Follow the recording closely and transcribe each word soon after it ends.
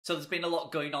So there's been a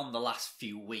lot going on the last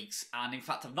few weeks, and in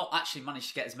fact I've not actually managed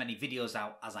to get as many videos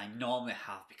out as I normally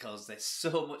have because there's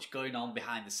so much going on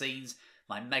behind the scenes.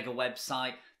 My mega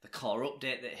website, the core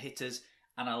update that hit us,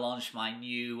 and I launched my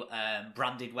new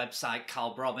branded website,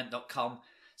 broadbent.com.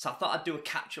 So I thought I'd do a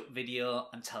catch-up video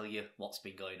and tell you what's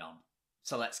been going on.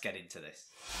 So let's get into this.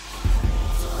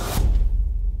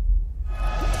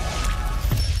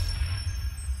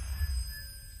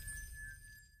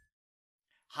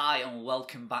 Hi and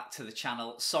welcome back to the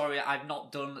channel. Sorry I've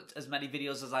not done as many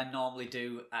videos as I normally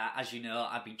do. As you know,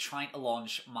 I've been trying to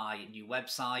launch my new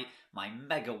website, my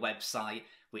mega website,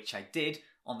 which I did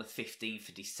on the 15th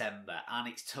of December, and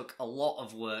it took a lot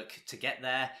of work to get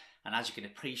there. And as you can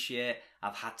appreciate,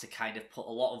 I've had to kind of put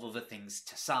a lot of other things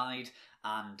to side,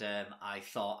 and I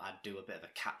thought I'd do a bit of a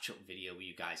catch-up video with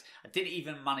you guys. I didn't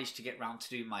even manage to get round to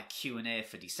do my Q&A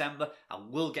for December. I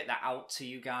will get that out to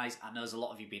you guys. I know there's a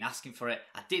lot of you been asking for it.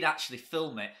 I did actually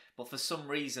film it, but for some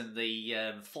reason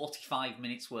the 45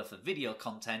 minutes worth of video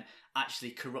content actually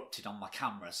corrupted on my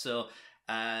camera. So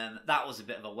that was a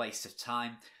bit of a waste of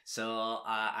time, so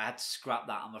I had to scrap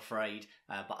that, I'm afraid,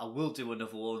 but I will do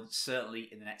another one, certainly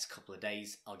in the next couple of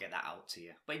days. I'll get that out to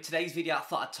you. But in today's video I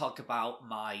thought I'd talk about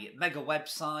my mega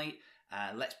website.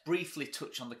 Let's briefly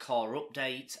touch on the core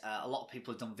update. A lot of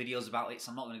people have done videos about it,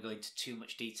 so I'm not going to go into too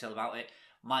much detail about it.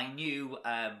 My new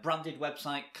branded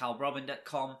website,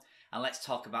 broadbent.com, and let's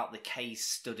talk about the case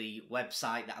study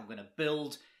website that I'm going to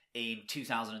build in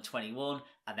 2021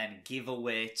 and then give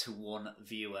away to one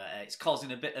viewer. It's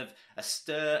causing a bit of a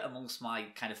stir amongst my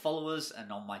kind of followers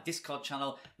and on my Discord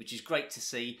channel, which is great to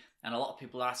see, and a lot of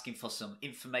people are asking for some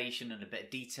information and a bit of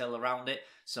detail around it.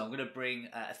 So I'm going to bring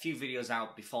a few videos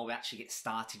out before we actually get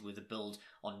started with the build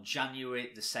on January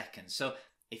the 2nd. So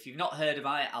if you've not heard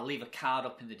about it, I'll leave a card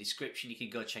up in the description. You can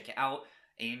go check it out.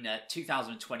 In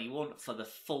 2021, for the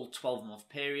full 12-month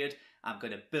period, I'm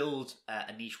going to build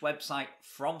a niche website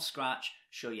from scratch,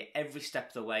 show you every step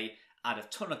of the way, add a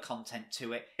ton of content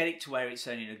to it, get it to where it's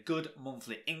earning a good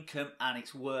monthly income and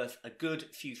it's worth a good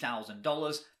few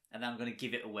 $1,000s, and then I'm going to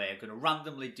give it away. I'm going to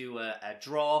randomly do a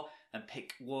draw and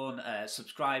pick one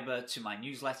subscriber to my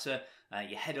newsletter.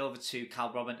 You head over to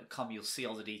broadbent.com, you'll see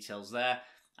all the details there,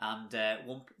 and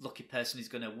one lucky person is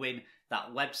going to win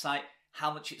that website. How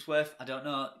much it's worth, I don't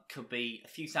know. It could be a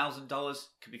few $1,000s,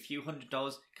 could be a few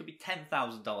 $100s, could be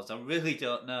 $10,000. I really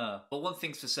don't know. But one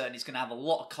thing's for certain, it's going to have a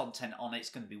lot of content on it. It's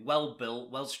going to be well built,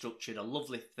 well structured, a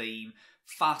lovely theme,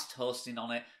 fast hosting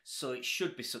on it. So it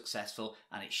should be successful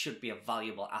and it should be a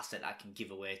valuable asset I can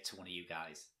give away to one of you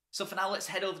guys. So for now, let's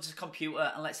head over to the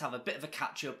computer and let's have a bit of a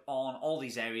catch up on all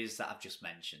these areas that I've just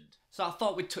mentioned. So I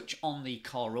thought we'd touch on the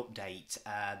core update.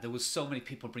 There was so many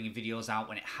people bringing videos out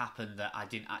when it happened that I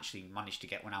didn't actually manage to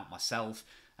get one out myself.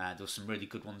 There were some really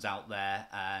good ones out there,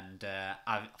 and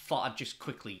I thought I'd just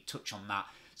quickly touch on that.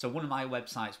 So one of my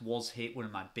websites was hit, one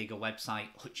of my bigger websites,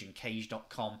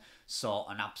 hutchoncage.com, saw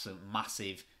an absolute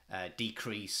massive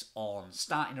decrease on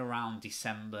starting around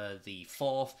December the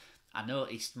 4th. I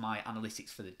noticed my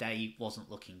analytics for the day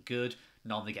wasn't looking good.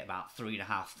 Normally get about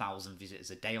 3,500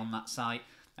 visitors a day on that site,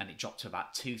 and it dropped to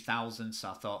about 2,000. So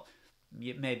I thought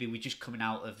maybe we're just coming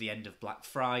out of the end of Black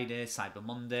Friday, Cyber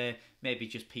Monday. Maybe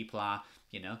just people are,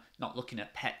 not looking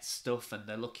at pet stuff and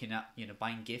they're looking at,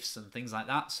 buying gifts and things like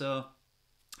that. So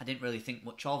I didn't really think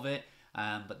much of it.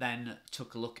 But then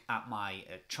took a look at my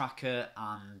tracker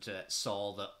and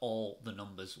saw that all the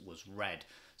numbers was red.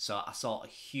 So I saw a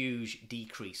huge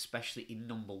decrease, especially in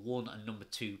number 1 and number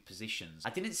 2 positions.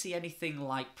 I didn't see anything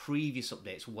like previous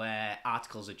updates where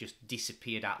articles had just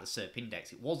disappeared out of the SERP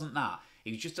index. It wasn't that.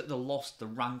 It was just that they lost the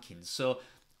rankings. So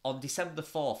on December the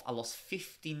 4th, I lost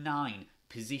 59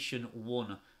 position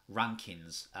 1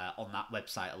 rankings on that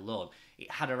website alone. It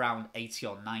had around 80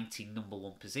 or 90 number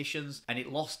 1 positions, and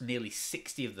it lost nearly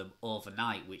 60 of them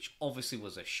overnight, which obviously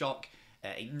was a shock.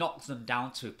 It knocked them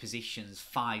down to positions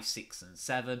 5, 6 and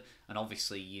 7, and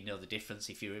obviously you know the difference.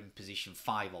 If you're in position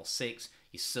 5 or 6,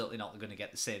 you're certainly not going to get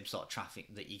the same sort of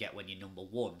traffic that you get when you're number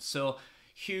 1. So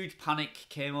huge panic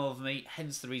came over me,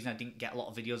 hence the reason I didn't get a lot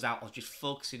of videos out. I was just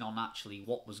focusing on actually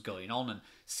what was going on and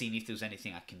seeing if there was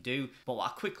anything I can do. But what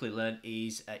I quickly learned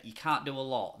is you can't do a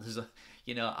lot.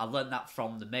 I learned that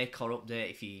from the May core update.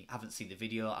 If you haven't seen the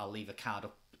video, I'll leave a card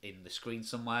up in the screen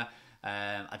somewhere.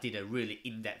 I did a really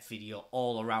in-depth video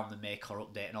all around the May core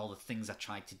update and all the things I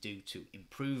tried to do to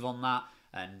improve on that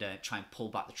and try and pull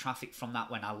back the traffic from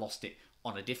that when I lost it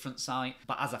on a different site.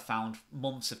 But as I found,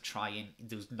 months of trying,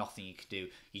 there was nothing you could do.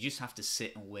 You just have to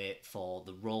sit and wait for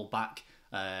the rollback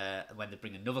when they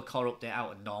bring another core update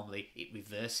out, and normally it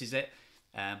reverses it.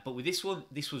 But with this one,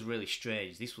 this was really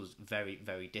strange. This was very,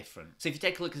 very different. So if you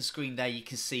take a look at the screen there, you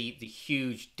can see the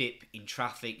huge dip in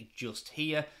traffic just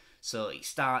here. So it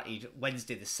started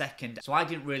Wednesday the 2nd. So I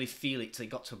didn't really feel it till it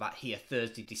got to about here,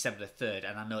 Thursday, December the 3rd.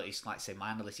 And I noticed, like I say,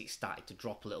 my analytics started to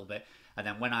drop a little bit. And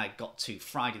then when I got to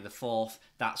Friday the 4th,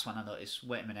 that's when I noticed,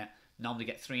 wait a minute, normally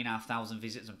get 3,500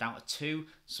 visits. I'm down to 2.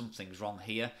 Something's wrong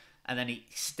here. And then it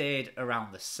stayed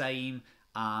around the same.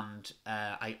 And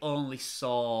I only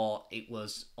saw it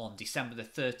was on December the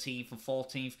 13th and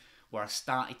 14th where I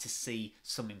started to see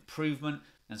some improvement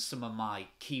and some of my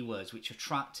keywords which are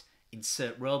tracked in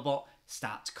Insert Robot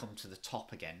start to come to the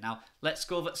top again. Now let's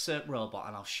go over to Insert Robot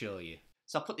and I'll show you.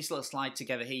 So I put this little slide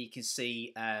together here. You can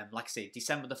see, like I say,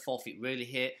 December the 4th it really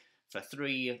hit for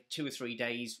 2 or 3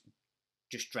 days,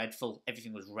 just dreadful.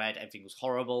 Everything was red, everything was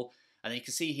horrible. And then you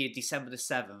can see here December the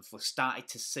 7th we started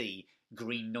to see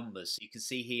green numbers. So you can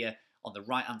see here on the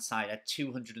right hand side I had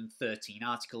 213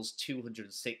 articles,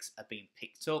 206 are being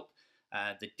picked up.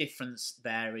 The difference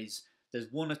there is there's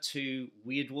 1 or 2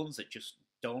 weird ones that just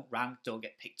don't rank, don't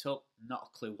get picked up, not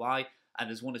a clue why, and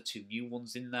there's 1 or 2 new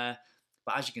ones in there.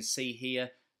 But as you can see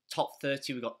here, top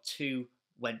 30 we got 2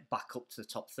 went back up to the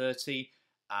top 30,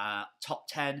 top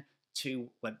 10 2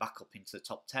 went back up into the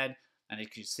top 10, and you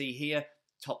can see here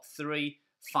top 3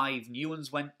 5 new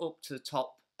ones went up to the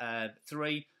top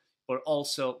 3, but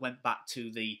also went back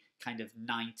to the kind of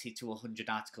 90 to 100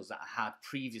 articles that I had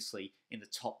previously in the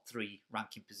top 3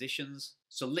 ranking positions.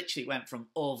 So literally it went from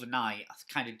overnight,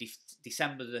 kind of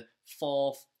December the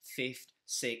 4th, 5th,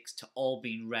 6th to all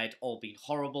being red, all being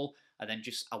horrible. And then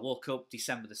just I woke up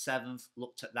December the 7th,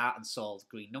 looked at that and saw the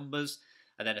green numbers.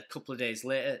 And then a couple of days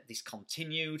later, this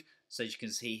continued. So as you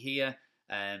can see here,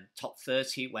 top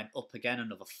 30 went up again,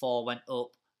 another 4 went up.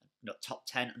 Top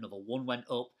 10, another 1 went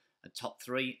up. And top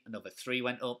 3, another 3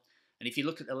 went up. And if you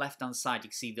look at the left-hand side, you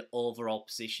can see the overall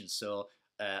position. So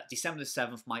December the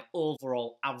 7th, my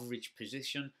overall average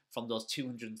position from those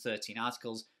 213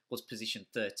 articles was position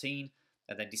 13.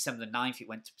 And then December the 9th, it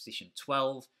went to position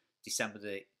 12. December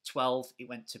the 12th, it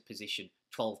went to position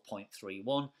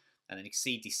 12.31. And then you can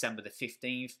see December the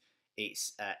 15th,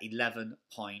 it's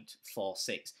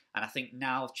 11.46. And I think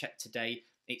now, I've checked today,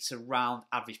 it's around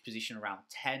average position around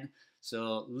 10.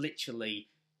 So literally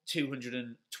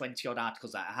 220 odd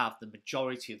articles that I have, the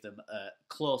majority of them are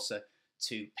closer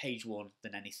to page 1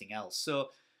 than anything else. So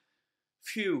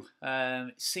phew,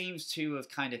 seems to have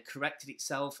kind of corrected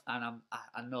itself, and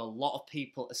I know a lot of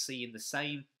people are seeing the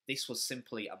same. This was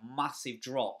simply a massive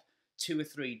drop, 2 or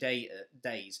 3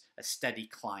 days, a steady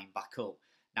climb back up.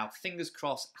 Now, fingers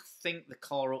crossed, I think the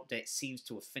core update seems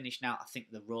to have finished now. I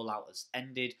think the rollout has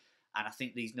ended, and I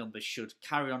think these numbers should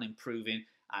carry on improving,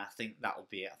 and I think that'll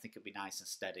be it. I think it'll be nice and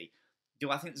steady.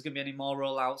 Do I think there's going to be any more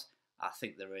rollouts? I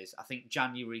think there is. I think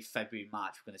January, February,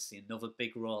 March, we're going to see another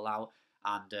big rollout,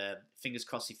 and fingers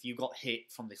crossed, if you got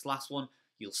hit from this last one,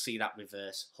 you'll see that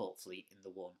reverse, hopefully, in the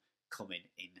one coming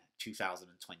in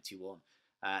 2021.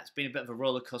 It's been a bit of a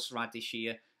roller coaster ride this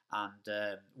year,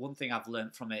 and one thing I've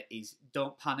learned from it is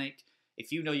don't panic.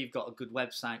 If you know you've got a good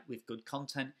website with good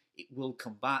content, it will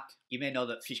come back. You may know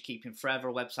that Fish Keeping Forever,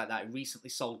 a website that I recently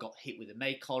sold, got hit with a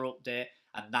May core update,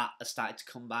 and that has started to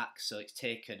come back. So it's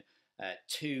taken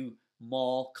 2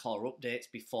 more core updates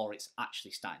before it's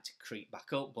actually starting to creep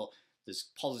back up. But there's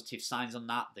positive signs on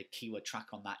that. The keyword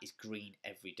tracker on that is green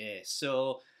every day.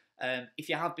 So if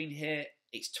you have been here,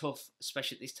 it's tough,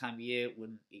 especially at this time of year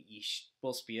when you're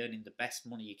supposed to be earning the best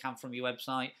money you can from your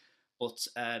website. But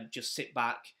just sit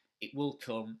back. It will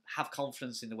come. Have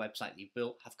confidence in the website that you've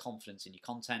built. Have confidence in your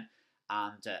content.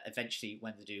 And eventually,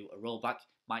 when they do a rollback,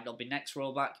 might not be next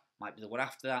rollback, might be the one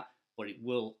after that, but it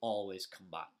will always come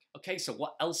back. Okay, so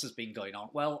what else has been going on?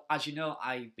 Well, as you know,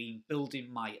 I've been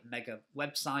building my mega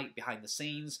website behind the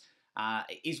scenes.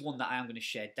 It is one that I am going to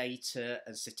share data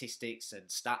and statistics and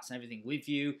stats and everything with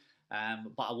you,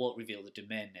 but I won't reveal the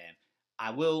domain name. I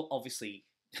will obviously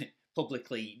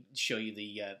publicly show you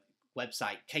the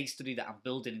website case study that I'm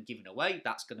building and giving away.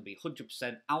 That's going to be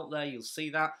 100% out there. You'll see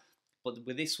that. But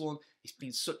with this one, it's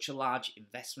been such a large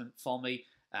investment for me,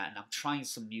 and I'm trying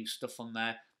some new stuff on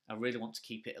there. I really want to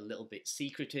keep it a little bit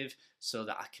secretive so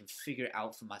that I can figure it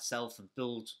out for myself and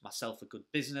build myself a good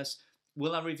business.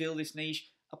 Will I reveal this niche?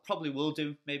 I probably will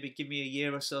do. Maybe give me a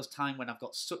year or so's time when I've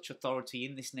got such authority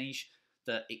in this niche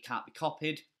that it can't be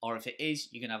copied. Or if it is,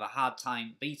 you're going to have a hard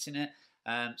time beating it.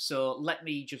 So let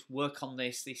me just work on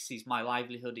this. This is my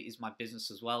livelihood. It is my business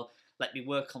as well. Let me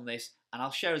work on this, and I'll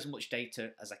share as much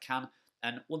data as I can.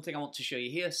 And one thing I want to show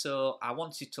you here, so I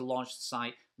wanted to launch the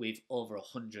site with over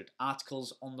 100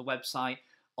 articles on the website,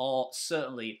 or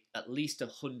certainly at least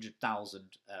 100,000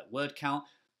 word count.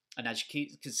 And as you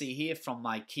can see here from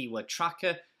my keyword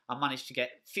tracker, I managed to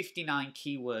get 59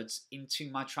 keywords into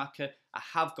my tracker. I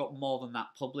have got more than that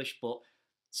published, but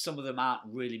some of them aren't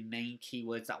really main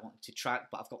keywords that I want to track,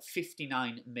 but I've got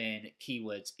 59 main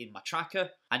keywords in my tracker.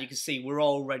 And you can see we're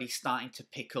already starting to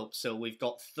pick up. So we've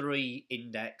got 3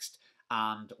 indexed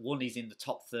and 1 is in the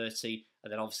top 30.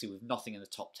 And then obviously with nothing in the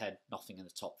top 10, nothing in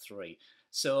the top 3.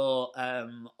 So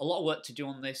a lot of work to do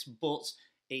on this, but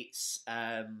it's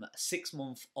a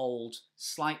 6-month-old,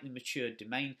 slightly matured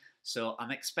domain. So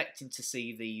I'm expecting to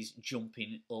see these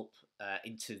jumping up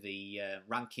into the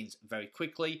rankings very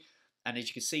quickly. And as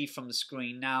you can see from the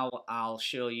screen now, I'll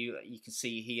show you, you can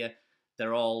see here,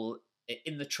 they're all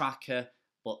in the tracker,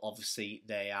 but obviously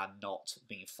they are not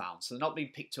being found. So they're not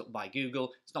being picked up by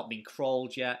Google. It's not being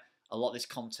crawled yet. A lot of this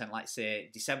content, like say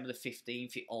December the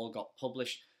 15th, it all got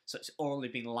published. So it's only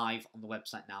been live on the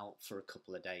website now for a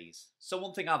couple of days. So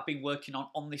one thing I've been working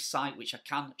on this site, which I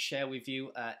can share with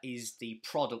you, is the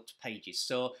product pages.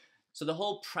 So the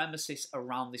whole premises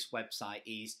around this website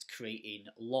is creating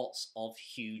lots of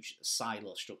huge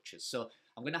silo structures. So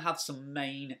I'm going to have some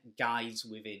main guides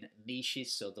within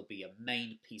niches. So there'll be a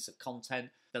main piece of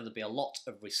content. Then there'll be a lot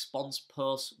of response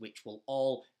posts, which will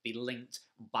all be linked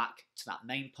back to that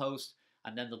main post.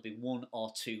 And then there'll be 1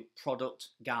 or 2 product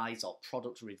guides or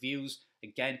product reviews,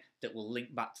 again, that will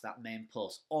link back to that main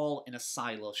post, all in a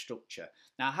silo structure.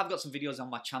 Now, I have got some videos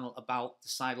on my channel about the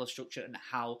silo structure and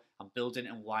how I'm building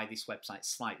it and why this website is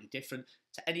slightly different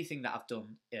to anything that I've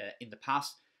done in the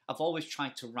past. I've always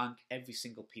tried to rank every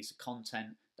single piece of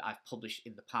content that I've published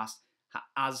in the past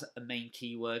as a main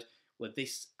keyword. With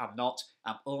this, I'm not.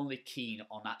 I'm only keen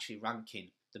on actually ranking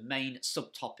the main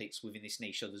subtopics within this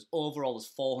niche. So there's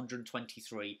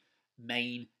 423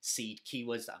 main seed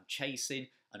keywords that I'm chasing,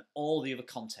 and all the other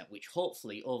content, which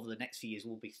hopefully over the next few years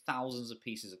will be thousands of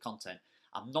pieces of content.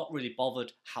 I'm not really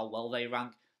bothered how well they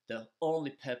rank. The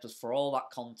only purpose for all that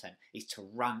content is to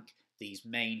rank these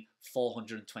main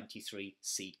 423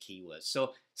 seed keywords.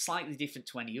 So slightly different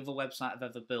to any other website I've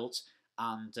ever built,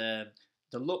 and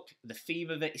the look, the theme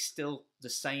of it is still the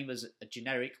same as a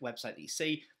generic website that you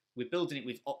see. We're building it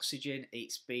with Oxygen.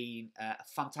 It's been a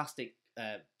fantastic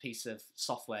piece of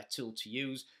software tool to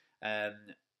use. A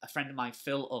friend of mine,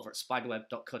 Phil, over at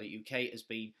spiderweb.co.uk has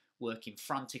been working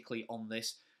frantically on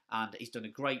this, and he's done a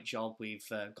great job. We've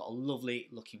got a lovely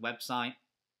looking website,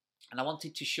 and I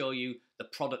wanted to show you the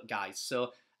product guides.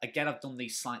 So again, I've done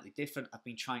these slightly different. I've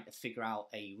been trying to figure out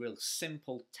a real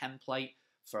simple template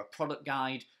for a product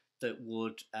guide that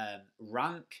would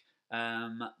rank,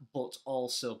 but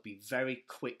also be very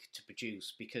quick to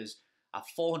produce, because I have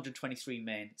 423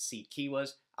 main seed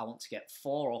keywords. I want to get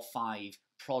 4 or 5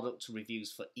 product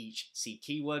reviews for each seed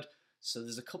keyword. So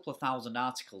there's a couple of thousand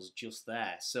articles just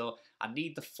there. So I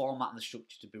need the format and the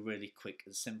structure to be really quick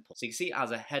and simple. So you can see it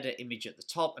has a header image at the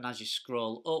top, and as you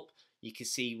scroll up, you can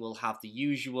see we'll have the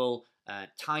usual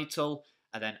title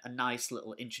and then a nice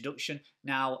little introduction.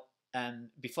 Now,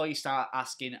 before you start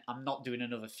asking, I'm not doing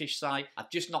another fish site. I've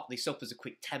just knocked this up as a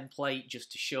quick template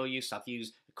just to show you. So I've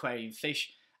used aquarium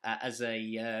fish as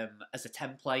a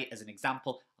template, as an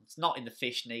example. It's not in the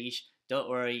fish niche. Don't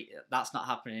worry, that's not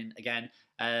happening again.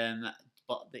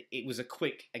 But it was a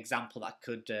quick example that I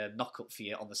could knock up for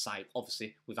you on the site,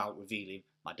 obviously without revealing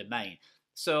my domain.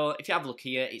 So if you have a look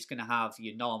here, it's going to have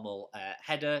your normal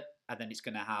header, and then it's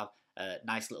going to have a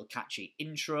nice little catchy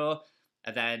intro.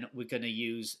 And then we're going to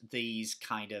use these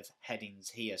kind of headings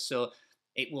here. So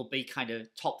it will be kind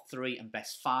of top 3 and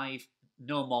best 5,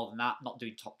 no more than that, not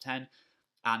doing top 10.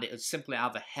 And it will simply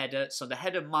have a header. So the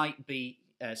header might be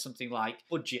something like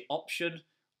budget option,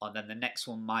 and then the next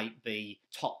one might be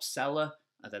top seller,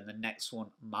 and then the next one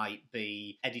might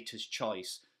be editor's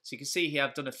choice. So you can see here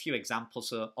I've done a few examples.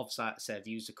 So obviously I said I've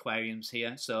used aquariums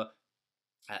here. So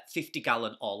 50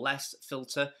 gallon or less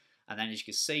filter. And then as you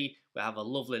can see, we have a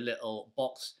lovely little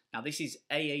box. Now this is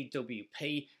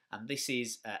AAWP, and this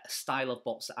is a style of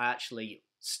box that I actually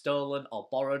stolen or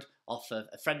borrowed off of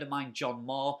a friend of mine,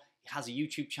 Jonh. He has a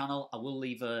YouTube channel. I will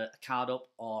leave a card up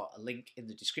or a link in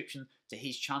the description to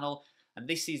his channel. And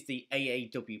this is the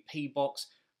AAWP box,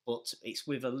 but it's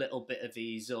with a little bit of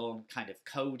his own kind of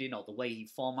coding, or the way he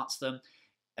formats them,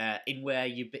 in where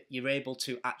you're able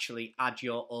to actually add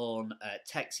your own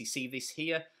text. You see this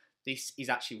here. This is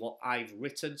actually what I've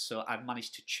written, so I've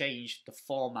managed to change the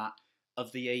format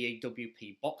of the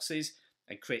AAWP boxes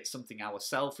and create something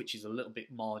ourselves, which is a little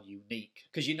bit more unique.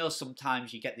 Because you know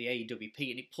sometimes you get the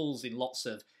AAWP and it pulls in lots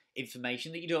of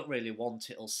information that you don't really want.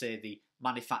 It'll say the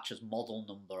manufacturer's model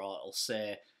number, or it'll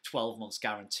say 12 months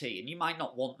guarantee, and you might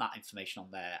not want that information on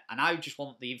there. And I just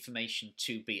want the information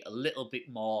to be a little bit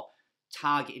more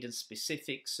targeted and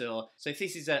specific. So if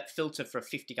this is a filter for a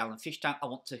 50-gallon fish tank, I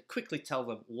want to quickly tell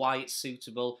them why it's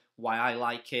suitable, why I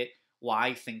like it, why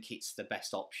I think it's the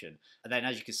best option. And then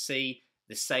as you can see,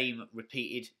 the same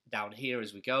repeated down here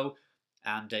as we go.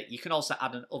 And you can also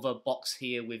add another box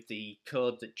here with the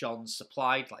code that John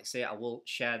supplied. Like I say, I will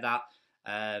share that.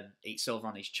 It's over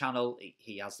on his channel.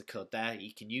 He has the code there.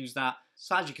 You can use that.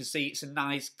 So as you can see, it's a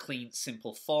nice, clean,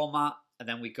 simple format. And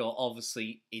then we go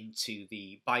obviously into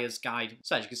the buyer's guide.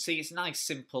 So as you can see, it's a nice,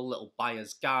 simple little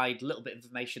buyer's guide, a little bit of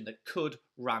information that could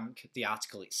rank the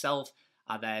article itself.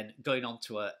 And then going on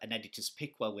to an editor's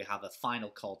pick where we have a final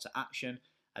call to action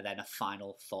and then a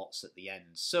final thoughts at the end.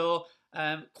 So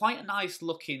quite a nice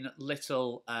looking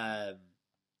little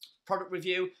product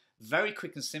review. Very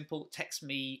quick and simple. It takes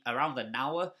me around an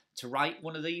hour to write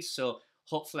one of these. So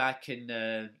hopefully I can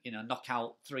knock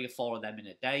out 3 or 4 of them in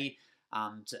a day.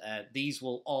 And these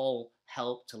will all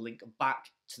help to link back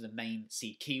to the main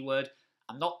seed keyword.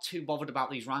 I'm not too bothered about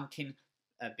these ranking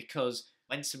because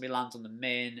when somebody lands on the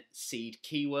main seed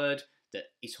keyword that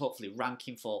is hopefully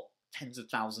ranking for tens of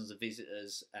thousands of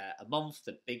visitors a month,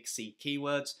 the big seed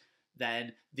keywords,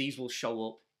 then these will show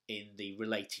up in the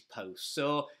related posts.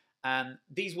 So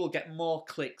these will get more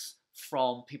clicks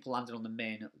from people landing on the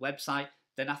main website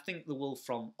than I think they will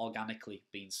from organically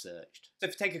being searched. So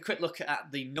if you take a quick look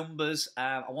at the numbers,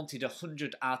 I wanted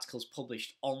 100 articles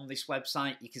published on this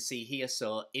website. You can see here,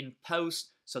 so in post,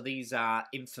 so these are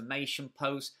information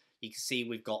posts. You can see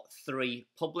we've got 3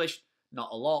 published, not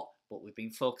a lot, but we've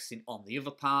been focusing on the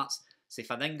other parts. So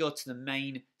if I then go to the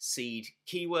main seed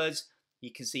keywords,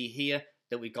 you can see here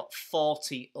that we've got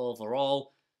 40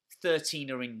 overall, 13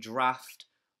 are in draft,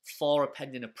 4 are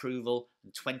pending approval,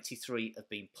 and 23 have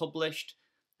been published.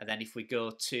 And then if we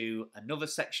go to another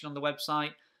section on the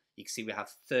website, you can see we have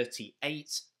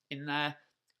 38 in there,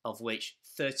 of which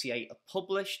 38 are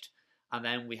published. And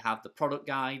then we have the product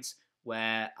guides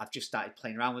where I've just started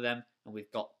playing around with them, and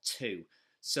we've got 2.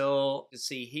 So you can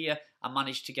see here, I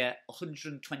managed to get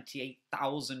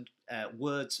 128,000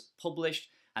 words published,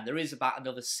 and there is about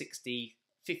another 50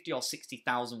 or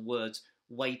 60,000 words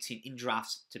waiting in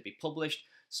drafts to be published.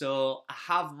 So I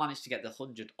have managed to get the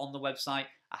 100 on the website.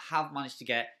 I have managed to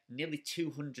get nearly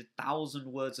 200,000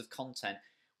 words of content,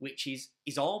 which is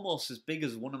almost as big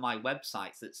as one of my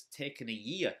websites that's taken a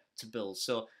year to build.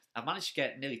 So I've managed to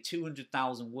get nearly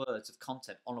 200,000 words of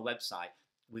content on a website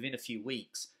within a few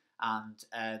weeks. And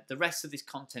the rest of this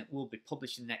content will be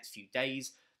published in the next few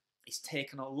days. It's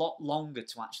taken a lot longer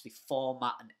to actually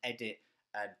format and edit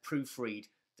and proofread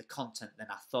the content than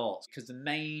I thought, because the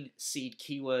main seed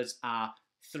keywords are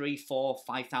 3, 4,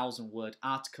 5,000 word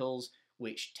articles,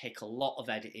 which take a lot of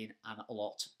editing and a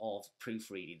lot of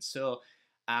proofreading. So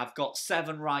I've got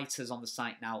 7 writers on the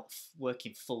site now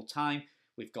working full time.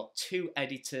 We've got 2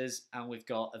 editors and we've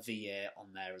got a VA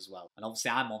on there as well. And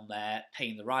obviously I'm on there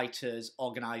paying the writers,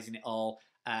 organising it all.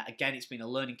 Again, it's been a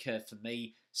learning curve for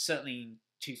me. Certainly in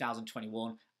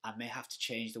 2021, I may have to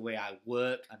change the way I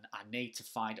work, and I need to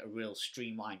find a real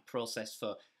streamlined process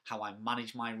for how I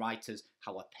manage my writers,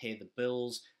 how I pay the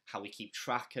bills, how we keep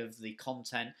track of the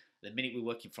content. The minute we're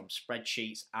working from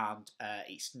spreadsheets, and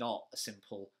it's not a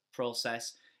simple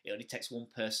process. It only takes one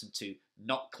person to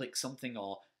not click something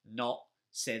or not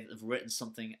say that they've written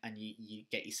something, and you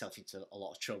get yourself into a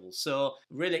lot of trouble. So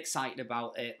really excited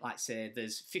about it. Like I say,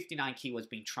 there's 59 keywords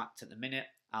being tracked at the minute.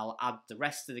 I'll add the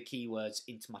rest of the keywords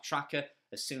into my tracker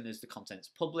as soon as the content's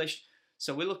published.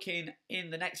 So we're looking in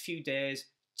the next few days,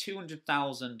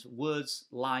 200,000 words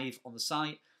live on the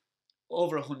site,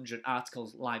 over 100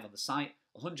 articles live on the site,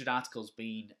 100 articles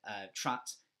being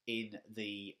tracked in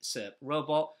the SERP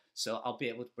robot. So I'll be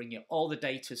able to bring you all the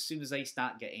data as soon as they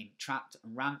start getting tracked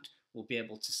and ranked. We'll be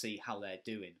able to see how they're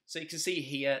doing. So you can see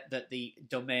here that the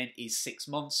domain is 6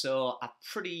 months. So I've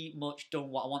pretty much done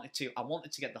what I wanted to. I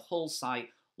wanted to get the whole site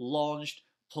launched,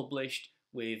 published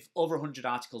with over 100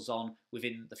 articles on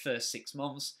within the first 6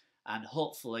 months, and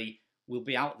hopefully we'll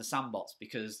be out of the sandbox,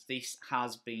 because this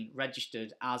has been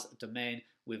registered as a domain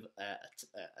with a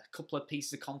couple of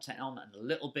pieces of content on and a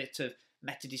little bit of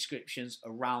meta descriptions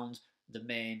around the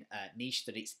main niche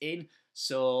that it's in.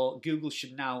 So Google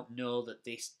should now know that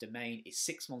this domain is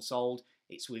 6 months old,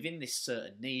 it's within this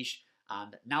certain niche,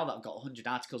 and now that I've got 100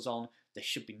 articles on, there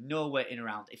should be no waiting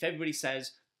around. If everybody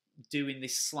says doing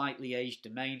this slightly aged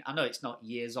domain, I know it's not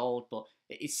years old, but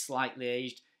it is slightly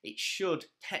aged, it should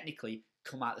technically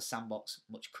come out of the sandbox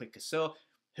much quicker. So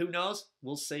who knows?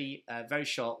 We'll see very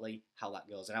shortly how that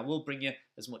goes, and I will bring you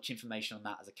as much information on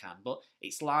that as I can. But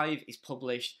it's live, it's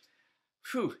published.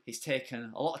 Whew, it's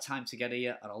taken a lot of time to get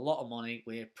here and a lot of money.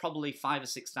 We're probably $5,000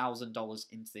 or $6,000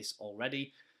 into this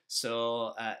already.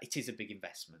 So it is a big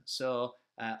investment. So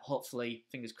hopefully,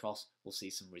 fingers crossed, we'll see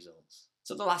some results.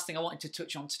 So the last thing I wanted to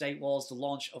touch on today was the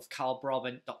launch of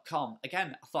Broadbent.com.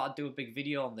 Again, I thought I'd do a big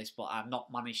video on this, but I've not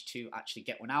managed to actually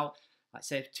get one out. Like I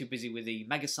said, too busy with the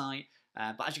mega site.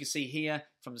 But as you can see here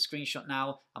from the screenshot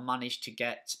now, I managed to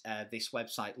get this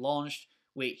website launched,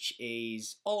 which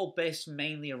is all based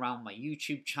mainly around my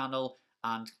YouTube channel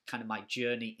and kind of my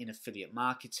journey in affiliate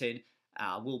marketing.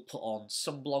 I will put on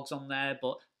some blogs on there,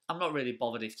 but I'm not really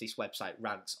bothered if this website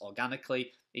ranks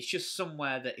organically. It's just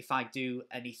somewhere that if I do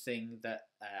anything that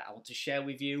I want to share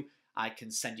with you, I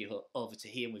can send you over to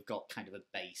here, and we've got kind of a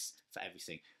base for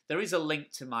everything. There is a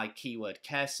link to my keyword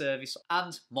care service,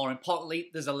 and more importantly,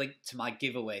 there's a link to my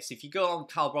giveaway. So if you go on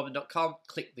carlbroadbent.com,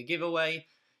 click the giveaway,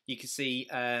 you can see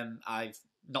I've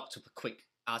knocked up a quick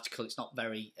article. It's not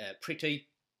very pretty,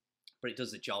 but it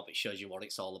does the job. It shows you what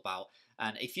it's all about.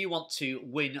 And if you want to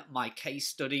win my case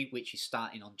study, which is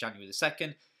starting on January the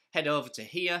 2nd, head over to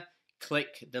here,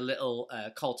 click the little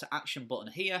call to action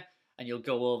button here, and you'll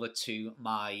go over to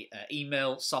my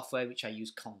email software, which I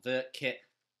use, ConvertKit.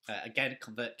 Again,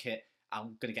 ConvertKit,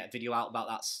 I'm going to get a video out about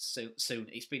that soon.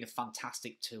 It's been a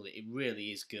fantastic tool. It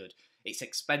really is good. It's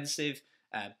expensive,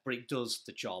 but it does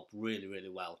the job really,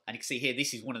 really well. And you can see here,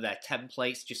 this is one of their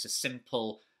templates, just a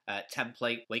simple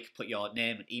template where you can put your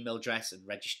name and email address and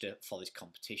register for this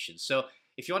competition. So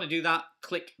if you want to do that,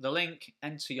 click the link,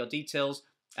 enter your details,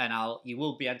 and you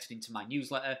will be entered into my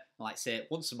newsletter. Like I say,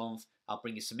 once a month, I'll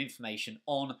bring you some information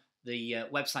on the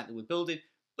website that we're building.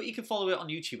 But you can follow it on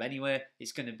YouTube anyway.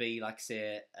 It's going to be, like I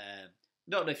say,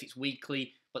 don't know if it's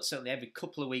weekly, but certainly every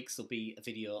couple of weeks there'll be a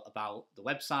video about the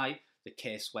website, the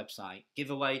case website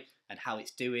giveaway, and how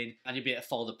it's doing. And you'll be able to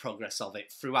follow the progress of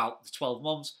it throughout the 12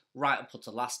 months, right up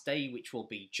until the last day, which will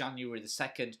be January the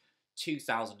 2nd,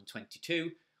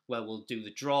 2022, where we'll do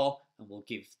the draw and we'll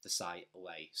give the site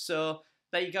away. So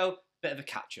there you go. Bit of a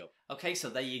catch-up. Okay, so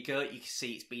there you go. You can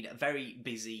see it's been a very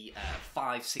busy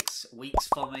 5-6 weeks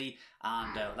for me,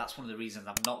 and that's one of the reasons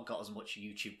I've not got as much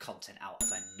YouTube content out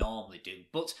as I normally do.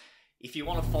 But if you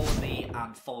want to follow me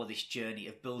and follow this journey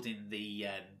of building the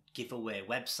giveaway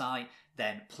website,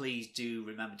 then please do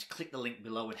remember to click the link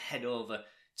below and head over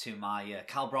to my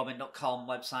carlbroadbent.com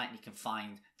website, and you can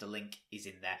find the link is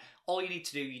in there. All you need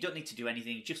to do, you don't need to do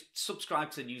anything, just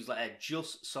subscribe to the newsletter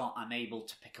just so I'm able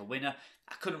to pick a winner.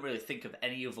 I couldn't really think of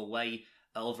any other way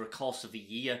over a course of a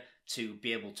year to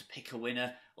be able to pick a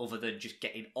winner other than just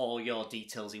getting all your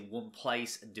details in one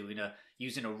place and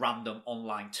using a random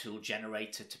online tool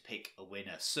generator to pick a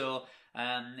winner. So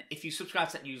if you subscribe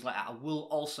to that newsletter, I will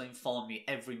also inform you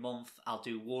every month. I'll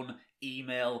do one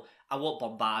email. I won't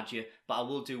bombard you, but I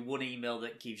will do one email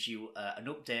that gives you an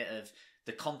update of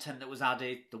the content that was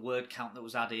added, the word count that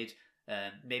was added,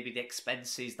 maybe the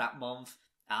expenses that month,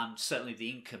 and certainly the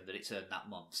income that it's earned that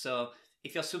month. So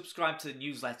if you're subscribed to the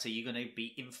newsletter, you're going to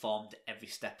be informed every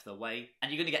step of the way,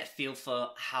 and you're going to get a feel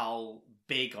for how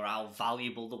big or how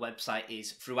valuable the website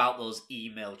is throughout those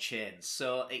email chains.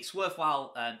 So it's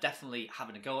worthwhile definitely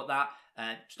having a go at that.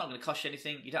 It's not going to cost you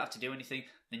anything. You don't have to do anything.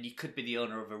 Then you could be the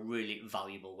owner of a really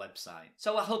valuable website.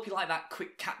 So I hope you like that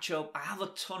quick catch up. I have a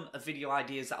ton of video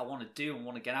ideas that I want to do and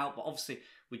want to get out, but obviously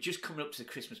we're just coming up to the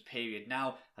Christmas period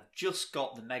now. I've just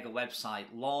got the mega website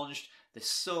launched. There's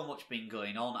so much been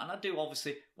going on, and I do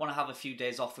obviously want to have a few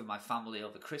days off with my family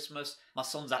over Christmas. My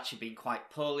son's actually been quite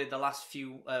poorly the last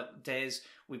few days.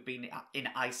 We've been in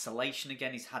isolation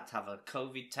again. He's had to have a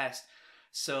COVID test.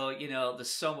 So, you know, there's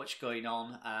so much going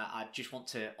on. I just want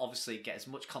to obviously get as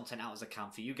much content out as I can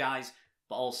for you guys,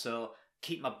 but also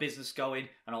keep my business going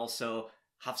and also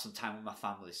have some time with my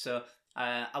family. So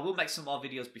I will make some more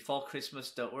videos before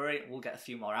Christmas. Don't worry, we'll get a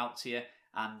few more out to you.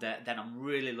 And then I'm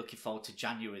really looking forward to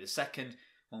January the 2nd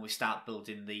when we start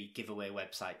building the giveaway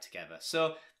website together.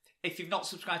 So if you've not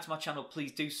subscribed to my channel,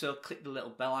 please do so. Click the little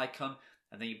bell icon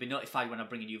and then you'll be notified when I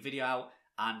bring a new video out.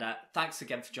 And thanks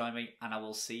again for joining me, and I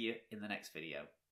will see you in the next video.